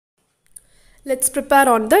Let's prepare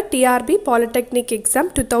on the TRB Polytechnic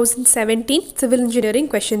exam 2017 Civil Engineering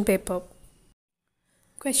question paper.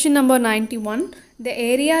 Question number 91. The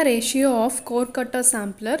area ratio of core cutter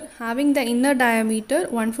sampler having the inner diameter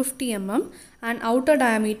 150 mm and outer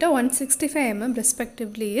diameter 165 mm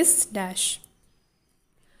respectively is dash.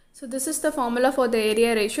 So this is the formula for the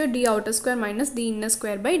area ratio d outer square minus d inner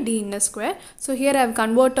square by d inner square. So here I have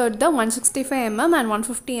converted the 165 mm and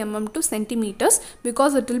 150 mm to centimeters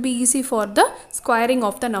because it will be easy for the squaring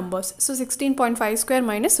of the numbers. So 16.5 square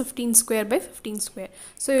minus 15 square by 15 square.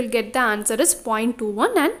 So you will get the answer is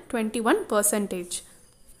 0.21 and 21%.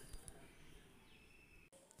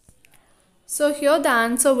 So here the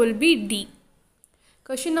answer will be D.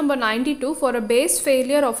 Question number 92. For a base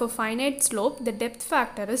failure of a finite slope, the depth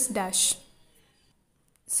factor is dash.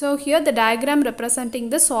 So here the diagram representing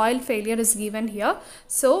the soil failure is given here.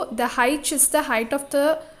 So the height is the height of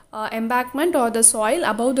the embankment or the soil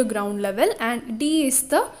above the ground level, and D is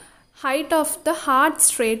the height of the hard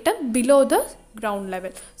stratum below the ground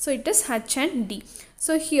level. So it is H and D.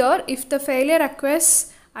 So here if the failure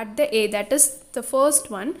occurs at the A, that is the first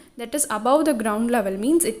one, that is above the ground level,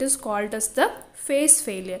 means it is called as the face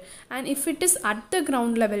failure, and if it is at the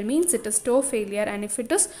ground level means it is toe failure, and if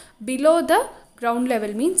it is below the ground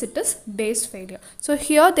level means it is base failure. So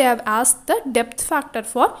here they have asked the depth factor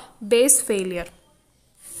for base failure.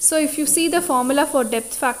 So if you see the formula for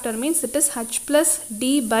depth factor means it is H plus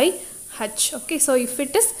D by H. Okay, so if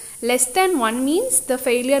it is less than 1 means the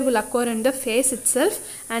failure will occur in the face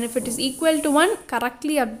itself, and if it is equal to 1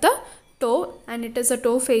 correctly at the toe and it is a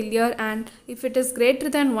toe failure, and if it is greater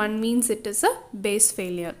than 1 means it is a base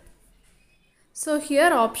failure. So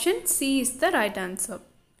here option C is the right answer.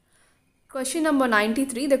 Question number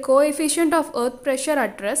 93. The coefficient of earth pressure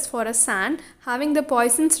at rest for a sand having the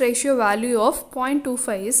Poisson's ratio value of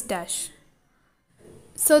 0.25 is dash.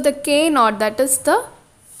 So the K naught, that is the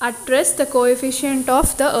at rest the coefficient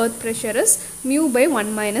of the earth pressure is mu by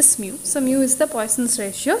 1 minus mu. So mu is the Poisson's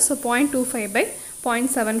ratio. So 0.25 by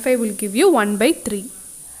 0.75 will give you 1 by 3.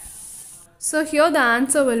 So here the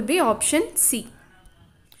answer will be option C.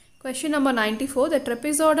 Question number 94. The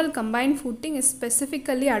trapezoidal combined footing is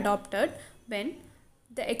specifically adopted when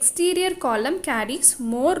the exterior column carries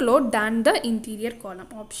more load than the interior column.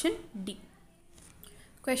 Option D.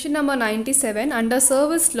 Question number 97. Under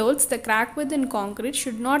service loads, the crack width in concrete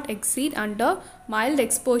should not exceed under mild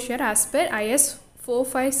exposure as per IS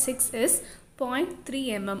 456 is 0.3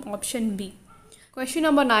 mm. Option B. Question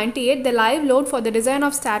number 98. The live load for the design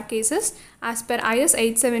of staircases as per IS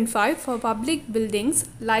 875 for public buildings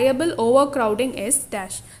liable overcrowding is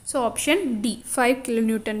dash. So option D, 5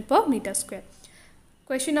 kN per meter square.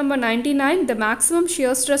 Question number 99. The maximum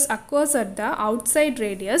shear stress occurs at the outside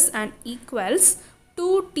radius and equals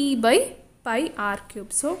 2T by pi r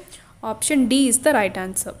cube. So option D is the right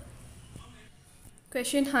answer.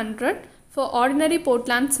 Question 100. For ordinary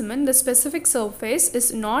Portland cement, the specific surface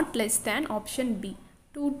is not less than option B,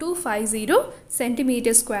 2250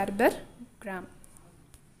 centimeter square per gram.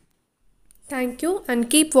 Thank you, and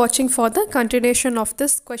keep watching for the continuation of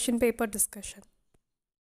this question paper discussion.